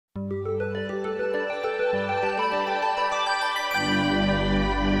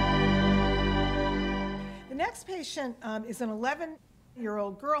patient is an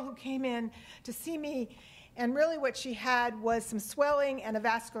 11-year-old girl who came in to see me, and really what she had was some swelling and a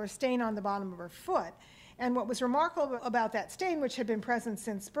vascular stain on the bottom of her foot. And what was remarkable about that stain, which had been present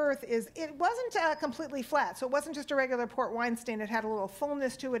since birth, is it wasn't completely flat. So it wasn't just a regular port wine stain. It had a little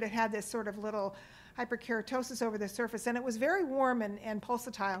fullness to it. It had this sort of little hyperkeratosis over the surface, and it was very warm and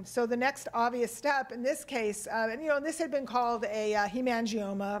pulsatile. So the next obvious step in this case, and this had been called a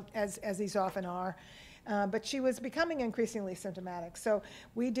hemangioma, as these often are, but she was becoming increasingly symptomatic. So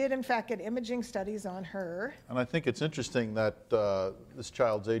we did, in fact, get imaging studies on her. And I think it's interesting that this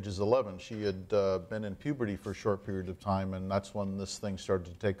child's age is 11. She had been in puberty for a short period of time, and that's when this thing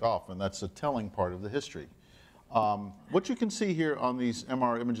started to take off, and that's a telling part of the history. What you can see here on these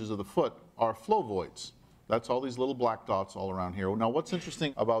MR images of the foot are flow voids. That's all these little black dots all around here. Now, what's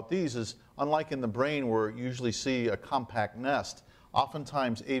interesting about these is, unlike in the brain where you usually see a compact nest,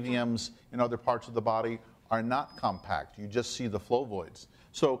 oftentimes AVMs in other parts of the body are not compact. You just see the flow voids.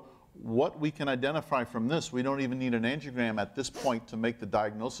 So what we can identify from this, we don't even need an angiogram at this point to make the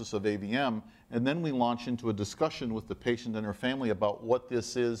diagnosis of AVM, and then we launch into a discussion with the patient and her family about what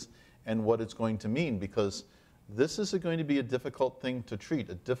this is and what it's going to mean, because this is going to be a difficult thing to treat,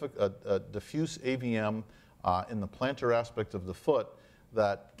 a diffuse AVM in the plantar aspect of the foot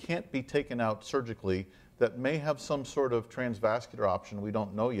that can't be taken out surgically, that may have some sort of transvascular option, we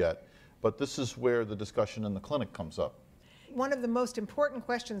don't know yet, but this is where the discussion in the clinic comes up. One of the most important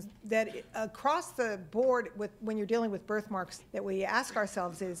questions that across the board when you're dealing with birthmarks that we ask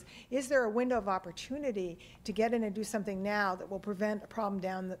ourselves is there a window of opportunity to get in and do something now that will prevent a problem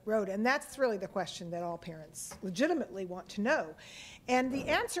down the road? And that's really the question that all parents legitimately want to know. And the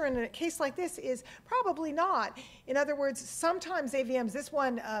answer in a case like this is probably not. In other words, sometimes AVMs, this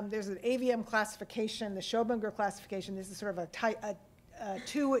one, there's an AVM classification, the Schobinger classification. This is sort of a type,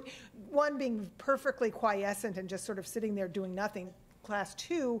 one being perfectly quiescent and just sort of sitting there doing nothing. Class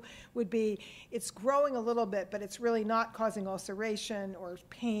 2 would be it's growing a little bit, but it's really not causing ulceration or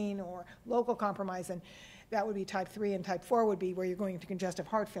pain or local compromise, and that would be type 3, and type 4 would be where you're going into congestive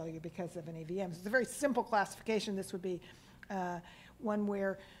heart failure because of an AVM. So it's a very simple classification. This would be one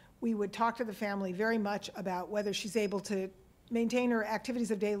where we would talk to the family very much about whether she's able to maintain her activities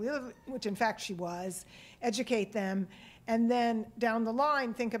of daily living, which in fact she was, educate them, and then down the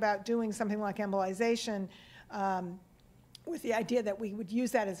line think about doing something like embolization with the idea that we would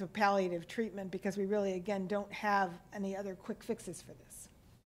use that as a palliative treatment, because we really, again, don't have any other quick fixes for this.